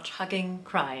 Much hugging,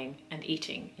 crying, and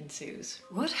eating ensues.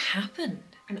 What happened?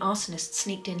 An arsonist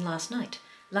sneaked in last night.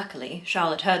 Luckily,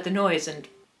 Charlotte heard the noise and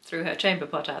threw her chamber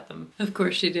pot at them. Of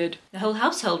course she did. The whole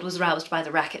household was roused by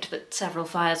the racket, but several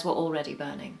fires were already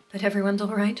burning. But everyone's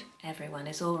all right? Everyone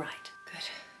is all right.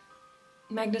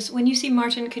 Good. Magnus, when you see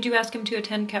Martin, could you ask him to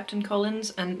attend Captain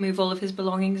Collins and move all of his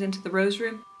belongings into the Rose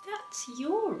Room? That's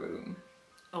your room.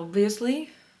 Obviously.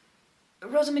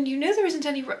 Rosamond, you know there isn't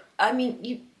any I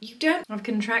mean, you don't have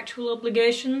contractual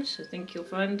obligations. I think you'll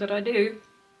find that I do.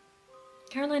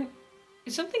 Caroline,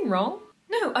 is something wrong?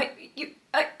 No,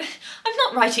 I'm not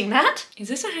not writing that! Is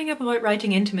this a hang-up about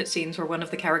writing intimate scenes where one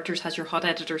of the characters has your hot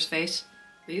editor's face?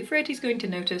 Are you afraid he's going to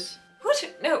notice?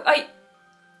 What? No,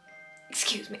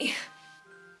 Excuse me.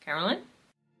 Caroline?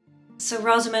 So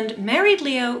Rosamond married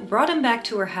Leo, brought him back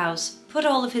to her house, put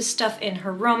all of his stuff in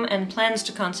her room and plans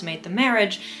to consummate the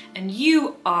marriage, and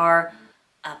you are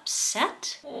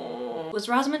upset? Was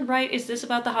Rosamond right? Is this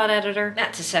about the hot editor?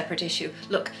 That's a separate issue.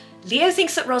 Look, Leo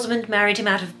thinks that Rosamond married him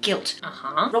out of guilt.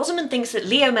 Rosamond thinks that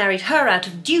Leo married her out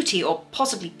of duty or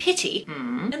possibly pity.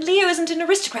 And Leo isn't an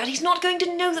aristocrat. He's not going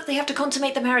to know that they have to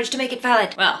consummate the marriage to make it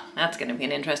valid. Well, that's going to be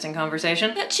an interesting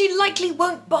conversation. That she likely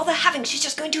won't bother having. She's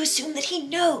just going to assume that he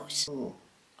knows. Ooh.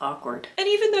 Awkward. And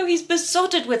even though he's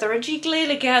besotted with her and she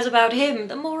clearly cares about him,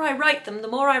 the more I write them, the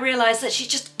more I realise that she's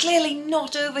just clearly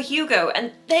not over Hugo,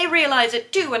 and they realise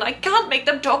it too, and I can't make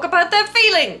them talk about their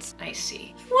feelings. I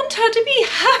see. I want her to be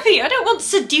happy. I don't want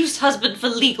seduce husband for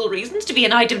legal reasons to be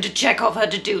an item to check off her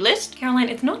to-do list. Caroline,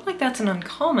 it's not like that's an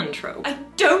uncommon trope. I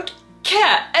don't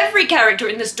care. Every character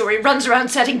in this story runs around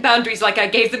setting boundaries like I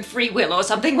gave them free will or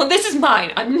something. Well, this is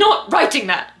mine. I'm not writing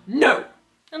that. No.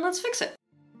 And let's fix it.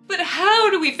 But how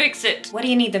do we fix it? What do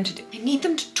you need them to do? I need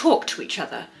them to talk to each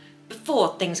other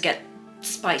before things get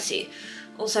spicy.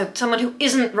 Also, someone who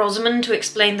isn't Rosamond to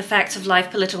explain the facts of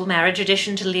life, political marriage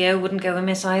addition to Leo wouldn't go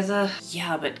amiss either.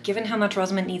 Yeah, but given how much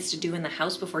Rosamond needs to do in the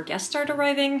house before guests start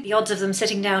arriving, the odds of them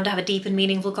sitting down to have a deep and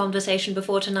meaningful conversation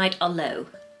before tonight are low.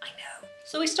 I know.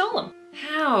 So we stall him.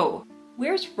 How?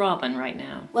 Where's Robin right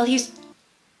now? Well, he's...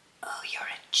 Oh, you're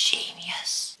a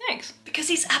genius. Thanks. Because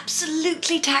he's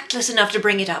absolutely tactless enough to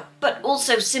bring it up, but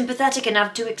also sympathetic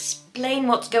enough to explain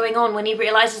what's going on when he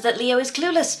realizes that Leo is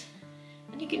clueless.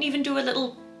 And he can even do a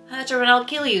little hurt her and I'll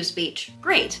kill you speech.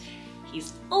 Great.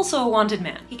 He's also a wanted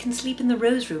man. He can sleep in the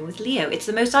Rose Room with Leo. It's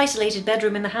the most isolated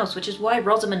bedroom in the house, which is why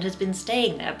Rosamond has been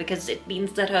staying there, because it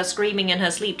means that her screaming in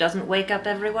her sleep doesn't wake up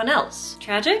everyone else.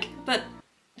 Tragic, but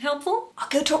helpful. I'll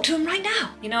go talk to him right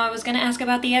now. You know, I was gonna ask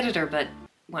about the editor, but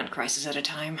one crisis at a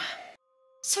time.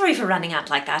 Sorry for running out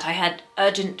like that. I had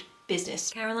urgent business.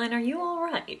 Caroline, are you all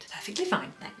right? Perfectly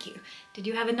fine, thank you. Did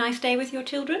you have a nice day with your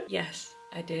children? Yes,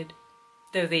 I did.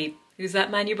 Though the "who's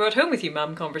that man you brought home with you,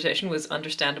 Mum" conversation was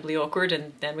understandably awkward,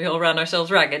 and then we all ran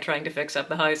ourselves ragged trying to fix up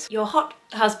the house. Your hot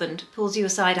husband pulls you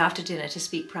aside after dinner to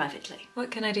speak privately. What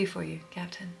can I do for you,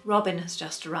 Captain? Robin has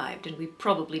just arrived, and we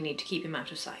probably need to keep him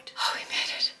out of sight. Oh, we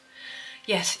made it.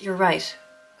 Yes, you're right.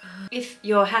 If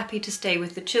you're happy to stay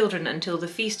with the children until the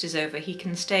feast is over, he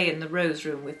can stay in the Rose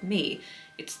Room with me.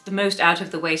 It's the most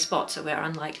out-of-the-way spot, so we're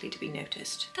unlikely to be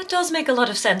noticed. That does make a lot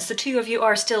of sense. The two of you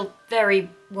are still very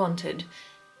wanted.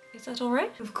 Is that all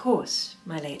right? Of course,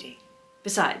 my lady.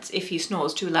 Besides, if he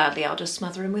snores too loudly, I'll just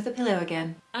smother him with a pillow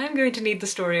again. I'm going to need the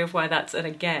story of why that's an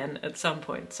again at some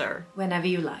point, sir. Whenever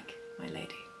you like, my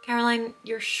lady. Caroline,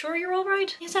 you're sure you're all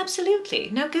right? Yes,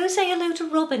 absolutely. Now go say hello to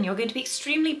Robin. You're going to be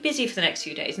extremely busy for the next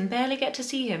few days and barely get to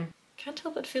see him. Can't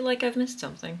help but feel like I've missed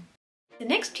something. The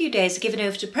next few days are given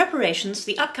over to preparations for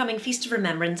the upcoming Feast of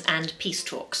Remembrance and peace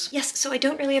talks. Yes, so I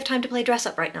don't really have time to play dress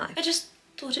up right now. I just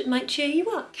thought it might cheer you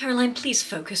up. Caroline, please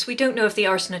focus. We don't know if the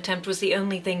arson attempt was the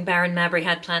only thing Baron Mabry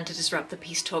had planned to disrupt the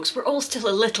peace talks. We're all still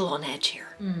a little on edge here.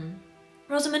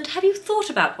 Rosamond, have you thought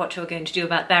about what you're going to do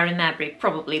about Baron Mabry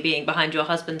probably being behind your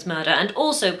husband's murder and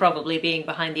also probably being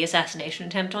behind the assassination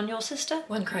attempt on your sister?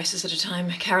 One crisis at a time.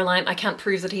 Caroline, I can't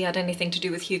prove that he had anything to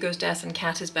do with Hugo's death, and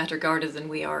Kat is better guarded than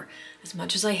we are. As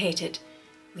much as I hate it,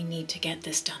 we need to get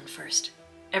this done first.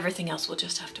 Everything else will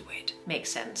just have to wait.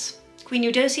 Makes sense. Queen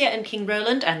Eudocia and King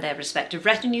Roland and their respective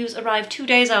retinues arrive 2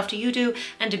 days after you do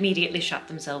and immediately shut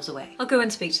themselves away. I'll go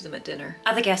and speak to them at dinner.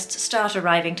 Other guests start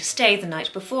arriving to stay the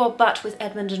night before, but with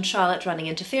Edmund and Charlotte running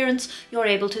interference, you're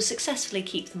able to successfully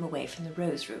keep them away from the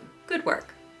Rose Room. Good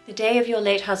work. The day of your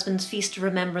late husband's Feast of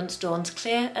Remembrance dawns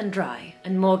clear and dry,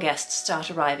 and more guests start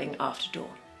arriving after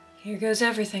dawn. Here goes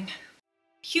everything.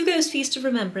 Hugo's Feast of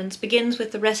Remembrance begins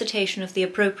with the recitation of the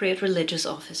appropriate religious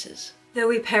offices. Though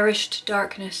we perish to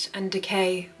darkness and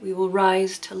decay, we will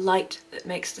rise to light that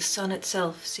makes the sun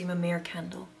itself seem a mere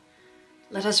candle.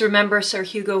 Let us remember Sir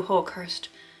Hugo Hawkhurst,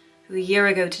 who a year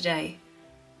ago today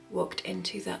walked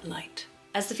into that light.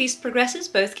 As the feast progresses,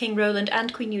 both King Roland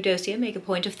and Queen Eudocia make a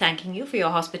point of thanking you for your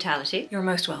hospitality. You're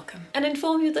most welcome. And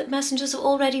inform you that messengers have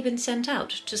already been sent out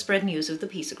to spread news of the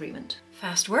peace agreement.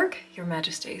 Fast work, Your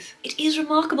Majesties. It is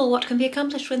remarkable what can be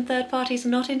accomplished when third parties are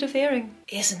not interfering.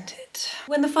 Isn't it?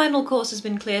 When the final course has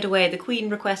been cleared away, the Queen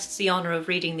requests the honour of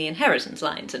reading the inheritance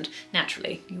lines, and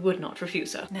naturally, you would not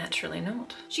refuse her. Naturally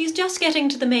not. She's just getting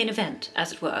to the main event,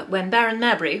 as it were, when Baron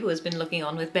Mabry, who has been looking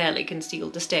on with barely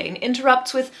concealed disdain,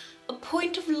 interrupts with, "A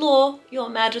point of law, Your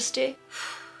Majesty."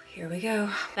 Here we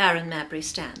go. Baron Mabry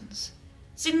stands.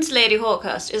 Since Lady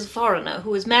Hawkhurst is a foreigner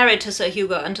who is married to Sir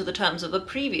Hugo under the terms of a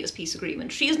previous peace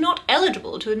agreement, she is not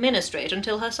eligible to administrate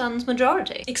until her son's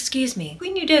majority. Excuse me.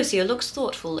 Queen Eudocia looks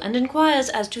thoughtful and inquires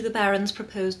as to the Baron's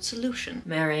proposed solution.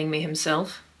 Marrying me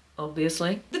himself,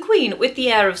 obviously. The Queen, with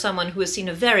the air of someone who has seen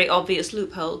a very obvious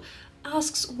loophole,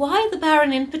 asks why the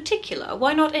Baron in particular,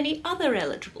 why not any other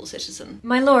eligible citizen?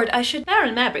 My lord, I should—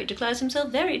 Baron Mabry declares himself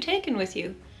very taken with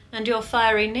you, and your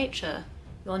fiery nature,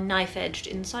 your knife-edged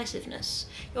incisiveness,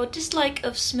 your dislike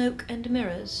of smoke and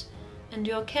mirrors, and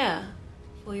your care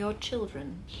for your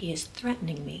children. He is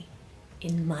threatening me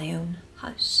in my own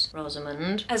house.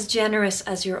 Rosamond. As generous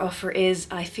as your offer is,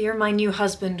 I fear my new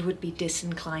husband would be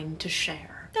disinclined to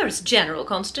share. There is general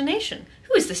consternation.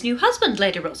 Who is this new husband,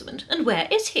 Lady Rosamond, and where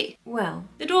is he? Well,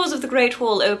 The doors of the Great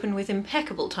Hall open with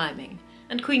impeccable timing,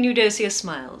 and Queen Eudocia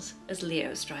smiles as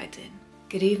Leo strides in.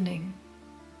 good evening,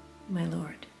 my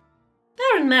lord.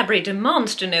 Baron Mabry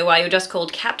demands to know why you just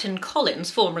called Captain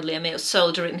Collins, formerly a mere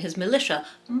soldier in his militia,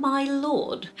 my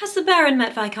lord. Has the Baron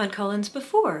met Viscount Collins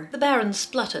before? The Baron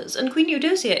splutters, and Queen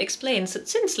Eudocia explains that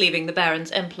since leaving the Baron's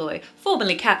employ,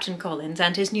 formerly Captain Collins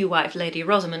and his new wife, Lady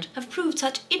Rosamond, have proved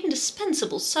such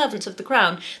indispensable servants of the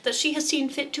crown that she has seen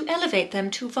fit to elevate them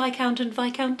to Viscount and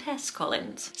Viscountess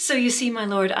Collins. So you see, my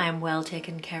lord, I am well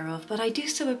taken care of, but I do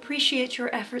so appreciate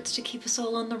your efforts to keep us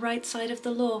all on the right side of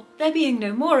the law. There being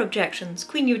no more objections,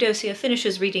 Queen Eudocia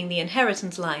finishes reading the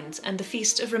inheritance lines, and the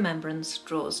Feast of Remembrance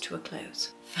draws to a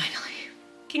close. Finally.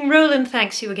 King Roland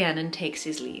thanks you again and takes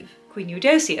his leave. Queen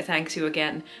Eudocia thanks you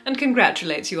again and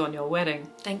congratulates you on your wedding.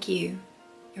 Thank you,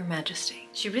 your majesty.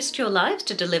 She risked your lives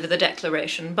to deliver the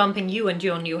declaration. Bumping you and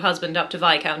your new husband up to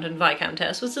Viscount and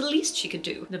Viscountess was the least she could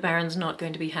do. The Baron's not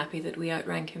going to be happy that we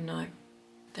outrank him now.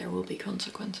 There will be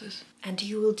consequences. And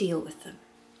you will deal with them.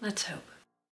 Let's hope.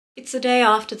 It's the day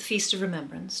after the Feast of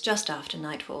Remembrance, just after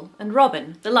nightfall, and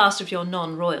Robin, the last of your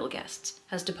non-royal guests,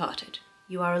 has departed.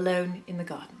 You are alone in the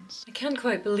gardens. I can't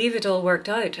quite believe it all worked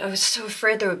out. I was so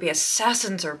afraid there would be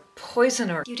assassins or poison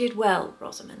or— You did well,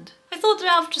 Rosamond. I thought that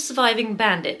after surviving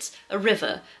bandits, a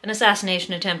river, an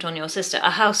assassination attempt on your sister,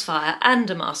 a house fire,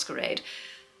 and a masquerade,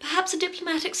 perhaps a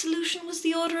diplomatic solution was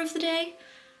the order of the day?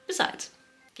 Besides,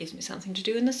 gives me something to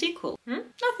do in the sequel.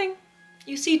 Nothing.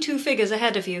 You see two figures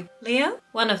ahead of you. Leo?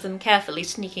 One of them carefully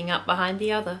sneaking up behind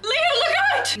the other. Leo, look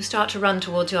out! You start to run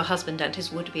towards your husband and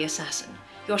his would-be assassin.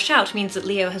 Your shout means that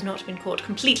Leo has not been caught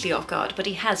completely off guard, but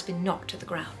he has been knocked to the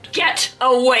ground. Get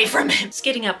away from him!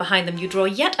 Skidding up behind them, you draw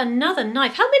yet another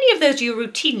knife. How many of those do you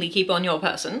routinely keep on your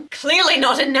person? Clearly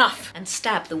not enough! And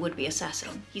stab the would-be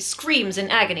assassin. He screams in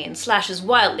agony and slashes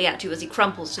wildly at you as he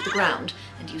crumples to the ground,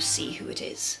 and you see who it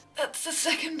is. That's the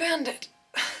second bandit.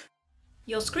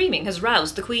 Your screaming has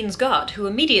roused the Queen's Guard, who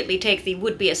immediately take the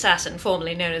would-be assassin,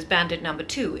 formerly known as Bandit Number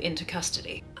 2, into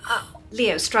custody.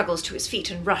 Leo struggles to his feet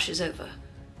and rushes over.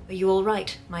 Are you all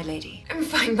right, my lady? I'm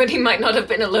fine, but he might not have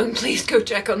been alone. Please go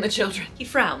check on the children. He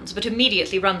frowns, but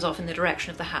immediately runs off in the direction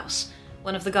of the house.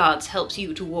 One of the guards helps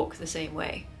you to walk the same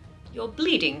way. You're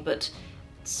bleeding, but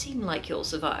seem like you'll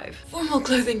survive. Formal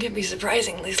clothing can be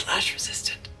surprisingly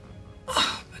slash-resistant.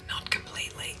 Oh, but not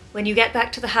completely. When you get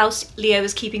back to the house, Leo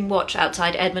is keeping watch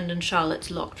outside Edmund and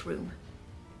Charlotte's locked room.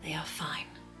 They are fine,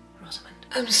 Rosamond.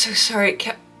 I'm so sorry,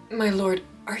 my lord.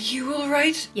 Are you all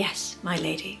right? Yes, my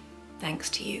lady. Thanks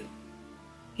to you.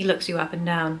 He looks you up and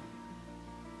down.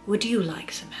 Would you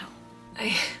like some help?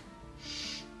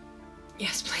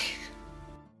 Yes, please.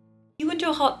 You and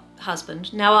your hot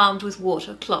husband, now armed with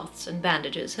water, cloths, and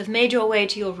bandages, have made your way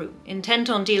to your room, intent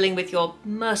on dealing with your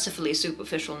mercifully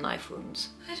superficial knife wounds.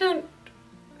 I don't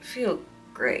feel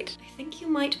great. I think you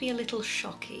might be a little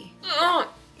shocky.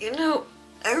 Oh, you know,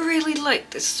 I really like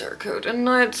this surcoat, and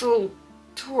now it's all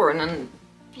torn and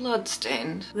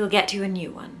blood-stained. We'll get you a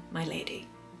new one, my lady.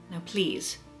 Now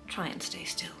please, try and stay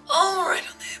still. All right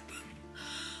on the hip.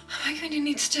 Am I going to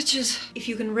need stitches? If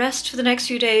you can rest for the next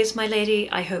few days, my lady,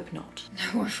 I hope not.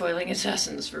 No more foiling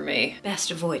assassins for me. Best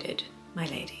avoided, my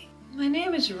lady. My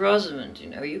name is Rosamond, you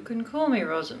know. You can call me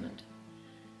Rosamond.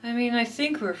 I mean, I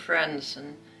think we're friends,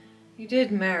 and you did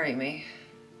marry me.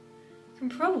 You can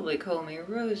probably call me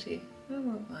Rosie. I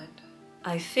won't mind.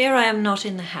 I fear I am not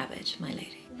in the habit, my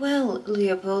lady. Well,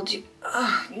 Leopold, you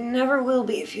never will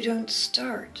be if you don't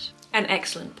start. An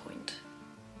excellent point.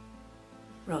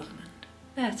 Rosamond.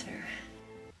 Better.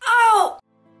 Oh!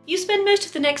 You spend most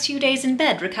of the next few days in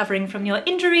bed recovering from your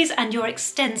injuries and your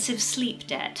extensive sleep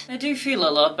debt. I do feel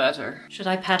a lot better. Should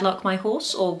I padlock my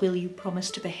horse, or will you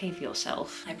promise to behave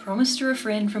yourself? I promise to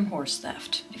refrain from horse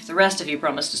theft. If the rest of you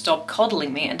promise to stop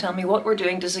coddling me and tell me what we're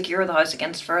doing to secure the house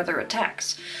against further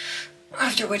attacks.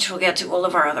 After which we'll get to all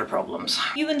of our other problems.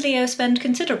 You and Leo spend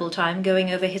considerable time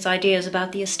going over his ideas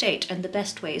about the estate and the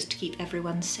best ways to keep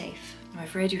everyone safe. I'm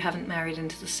afraid you haven't married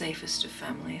into the safest of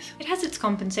families. It has its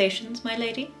compensations, my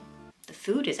lady. The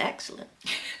food is excellent.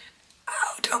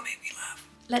 Oh, don't make me laugh.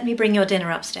 Let me bring your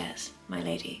dinner upstairs, my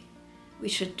lady. We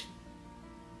should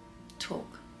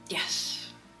talk.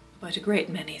 Yes, about a great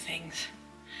many things.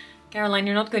 Caroline,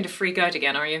 you're not going to freak out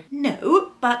again, are you?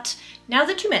 No, but now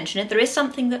that you mention it, there is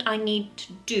something that I need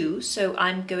to do, so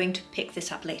I'm going to pick this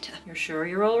up later. You're sure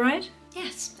you're all right?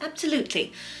 Yes,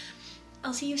 absolutely.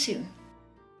 I'll see you soon.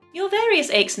 Your various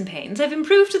aches and pains have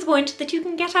improved to the point that you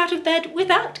can get out of bed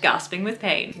without gasping with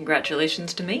pain.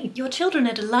 Congratulations to me. Your children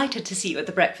are delighted to see you at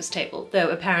the breakfast table, though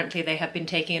apparently they have been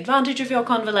taking advantage of your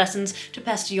convalescence to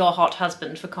pester your hot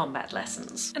husband for combat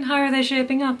lessons. And how are they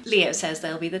shaping up? Leo says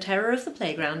they'll be the terror of the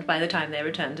playground by the time they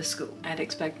return to school. I'd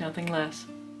expect nothing less.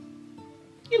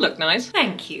 You look nice.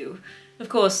 Thank you. Of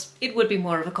course, it would be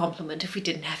more of a compliment if we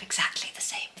didn't have exactly the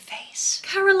same face.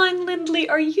 Caroline Lindley,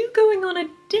 are you going on a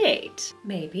date?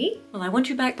 Maybe. Well, I want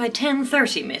you back by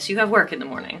 10:30, miss. You have work in the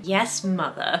morning. Yes,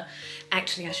 mother.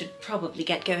 Actually, I should probably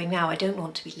get going now. I don't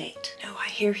want to be late. No, I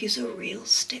hear he's a real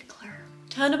stickler.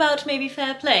 Turnabout may be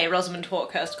fair play, Rosamund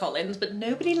Hawkhurst Collins, but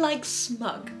nobody likes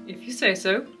smug. If you say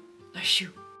so. Bless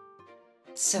you.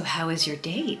 So how is your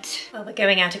date? Well, we're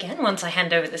going out again once I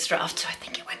hand over this draft, so I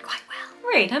think it went quite well.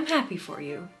 Great, I'm happy for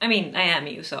you. I mean, I am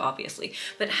you, so obviously.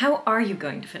 But how are you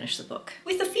going to finish the book?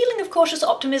 With a feeling of cautious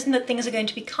optimism that things are going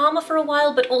to be calmer for a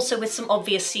while, but also with some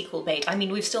obvious sequel bait. I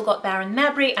mean, we've still got Baron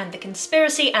Mabry and the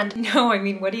conspiracy and— No, I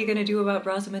mean, what are you going to do about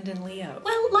Rosamund and Leo?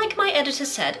 Well, like my editor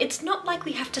said, it's not like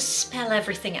we have to spell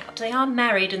everything out. They are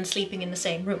married and sleeping in the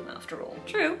same room, after all.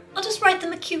 True. I'll just write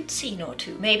them a cute scene or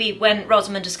two. Maybe when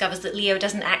Rosamund discovers that Leo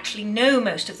doesn't actually know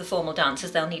most of the formal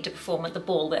dances they'll need to perform at the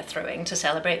ball they're throwing to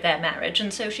celebrate their marriage,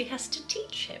 and so she has to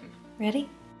teach him. Ready?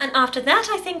 And after that,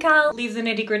 I think I'll leave the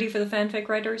nitty-gritty for the fanfic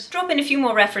writers. Drop in a few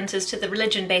more references to the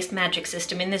religion-based magic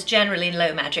system in this generally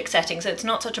low magic setting, so it's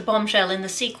not such a bombshell in the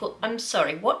sequel. I'm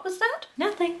sorry, what was that?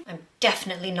 Nothing. I'm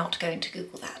definitely not going to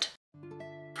Google that.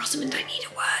 Rosamund, I need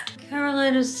a word.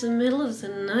 Caroline, it's the middle of the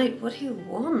night. What do you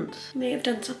want? You may have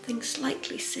done something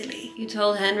slightly silly. You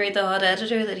told Henry, the hot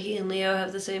editor, that he and Leo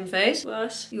have the same face?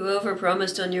 What? You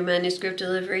overpromised on your manuscript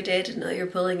delivery date and now you're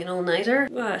pulling an all-nighter?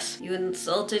 What? You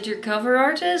insulted your cover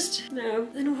artist? No.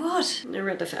 Then what? I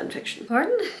read the fanfiction.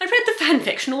 Pardon? I read the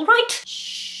fanfiction, all right?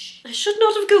 Shh. I should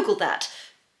not have Googled that.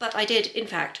 But I did, in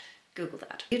fact, Google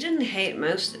that. You didn't hate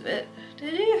most of it,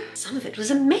 did you? Some of it was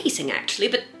amazing, actually,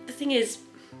 but the thing is,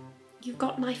 you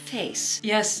got my face.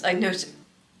 Yes, I noticed.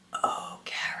 Oh,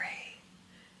 Carrie.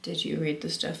 Did you read the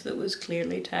stuff that was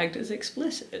clearly tagged as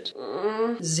explicit?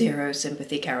 Zero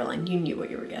sympathy, Caroline. You knew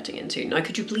what you were getting into. Now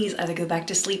could you please either go back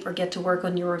to sleep or get to work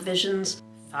on your revisions?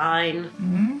 Fine.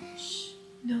 Shh.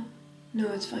 No.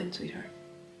 No, it's fine, sweetheart.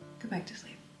 Go back to sleep.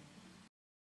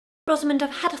 Rosamund, I've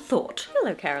had a thought.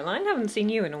 Hello, Caroline. Haven't seen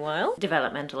you in a while.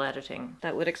 Developmental editing.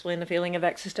 That would explain the feeling of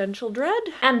existential dread.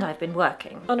 And I've been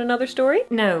working. On another story?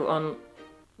 No, on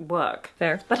work.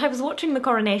 Fair. But I was watching the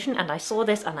coronation and I saw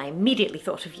this and I immediately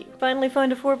thought of you. Finally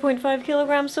found a 4.5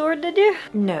 kilogram sword, did you?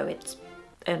 No, it's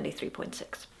only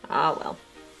 3.6. Ah, well.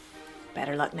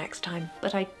 Better luck next time.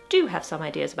 But I do have some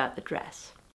ideas about the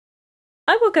dress.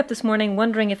 I woke up this morning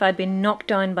wondering if I'd been knocked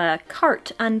down by a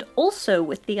cart, and also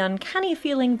with the uncanny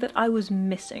feeling that I was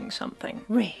missing something.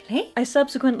 Really? I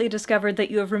subsequently discovered that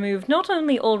you have removed not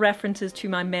only all references to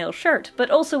my male shirt, but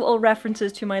also all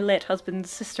references to my late husband's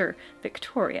sister,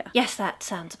 Victoria. Yes, that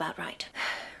sounds about right.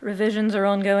 Revisions are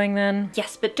ongoing then?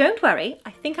 Yes, but don't worry,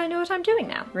 I think I know what I'm doing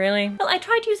now. Really? Well, I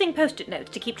tried using post-it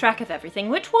notes to keep track of everything,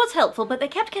 which was helpful, but they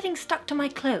kept getting stuck to my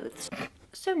clothes.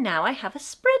 So now I have a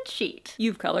spreadsheet.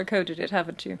 You've color-coded it,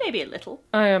 haven't you? Maybe a little.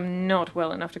 I am not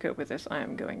well enough to cope with this. I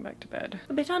am going back to bed.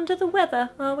 A bit under the weather,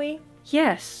 are we?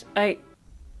 Yes, Wait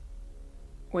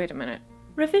a minute.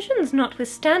 Revisions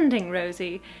notwithstanding,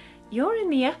 Rosie, you're in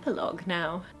the epilogue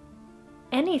now.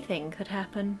 Anything could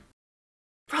happen.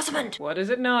 Rosamund! What is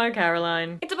it now,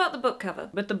 Caroline? It's about the book cover.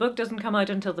 But the book doesn't come out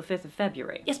until the 5th of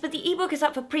February. Yes, but the ebook is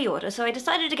up for pre-order, so I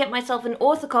decided to get myself an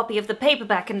author copy of the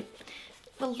paperback and—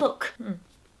 well, look.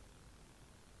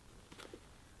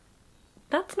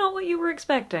 That's not what you were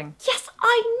expecting. Yes,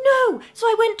 I know! So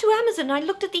I went to Amazon, I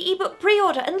looked at the ebook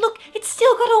pre-order, and look, it's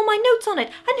still got all my notes on it.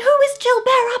 And who is Jill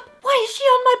Bearup? Why is she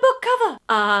on my book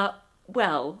cover?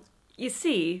 Well, you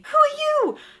see— Who are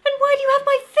you? And why do you have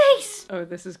my face? Oh,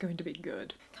 this is going to be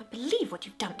good. Can't believe what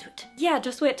you've done to it. Yeah,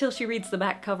 just wait till she reads the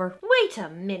back cover. Wait a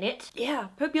minute. Yeah,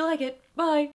 hope you like it.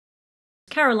 Bye.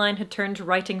 Caroline had turned to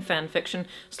writing fanfiction,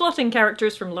 slotting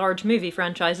characters from large movie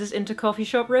franchises into coffee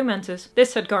shop romances.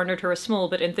 This had garnered her a small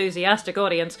but enthusiastic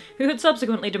audience, who had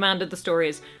subsequently demanded the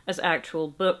stories as actual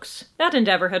books. That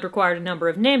endeavour had required a number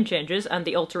of name changes and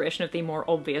the alteration of the more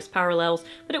obvious parallels,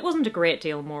 but it wasn't a great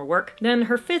deal more work. Then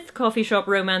her fifth coffee shop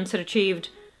romance had achieved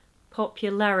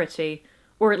popularity,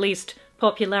 or at least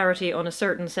popularity on a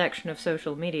certain section of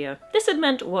social media. This had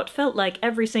meant what felt like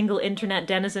every single internet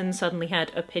denizen suddenly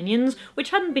had opinions,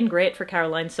 which hadn't been great for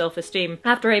Caroline's self-esteem.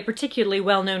 After a particularly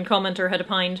well-known commenter had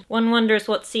opined, "One wonders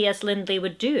what C.S. Lindley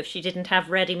would do if she didn't have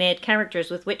ready-made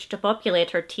characters with which to populate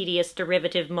her tedious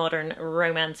derivative modern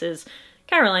romances."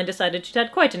 Caroline decided she'd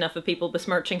had quite enough of people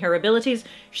besmirching her abilities.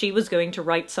 She was going to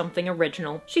write something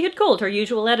original. She had called her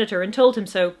usual editor and told him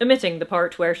so, omitting the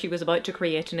part where she was about to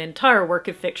create an entire work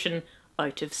of fiction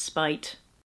out of spite.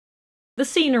 The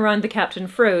scene around the captain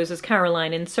froze as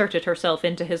Caroline inserted herself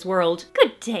into his world.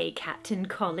 "Good day, Captain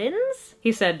Collins."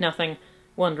 He said nothing,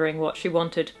 wondering what she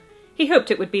wanted. He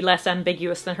hoped it would be less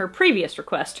ambiguous than her previous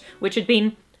request, which had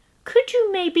been, "Could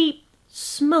you maybe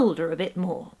smoulder a bit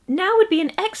more?" "Now would be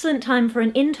an excellent time for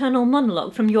an internal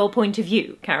monologue from your point of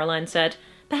view," Caroline said.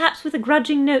 "Perhaps with a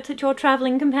grudging note that your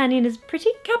travelling companion is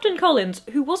pretty?" Captain Collins,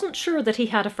 who wasn't sure that he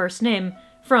had a first name,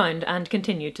 frowned and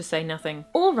continued to say nothing.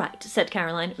 "All right," said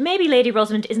Caroline. "Maybe Lady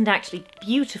Rosamond isn't actually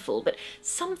beautiful, but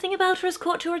something about her has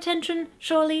caught your attention,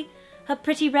 surely? Her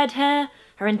pretty red hair,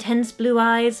 her intense blue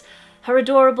eyes, her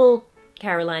adorable—"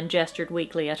 Caroline gestured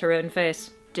weakly at her own face.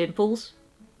 "Dimples?"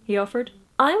 he offered.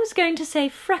 "I was going to say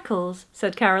freckles,"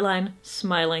 said Caroline,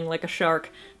 smiling like a shark,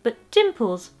 "but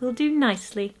dimples will do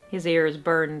nicely." His ears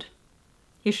burned.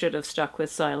 He should have stuck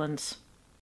with silence.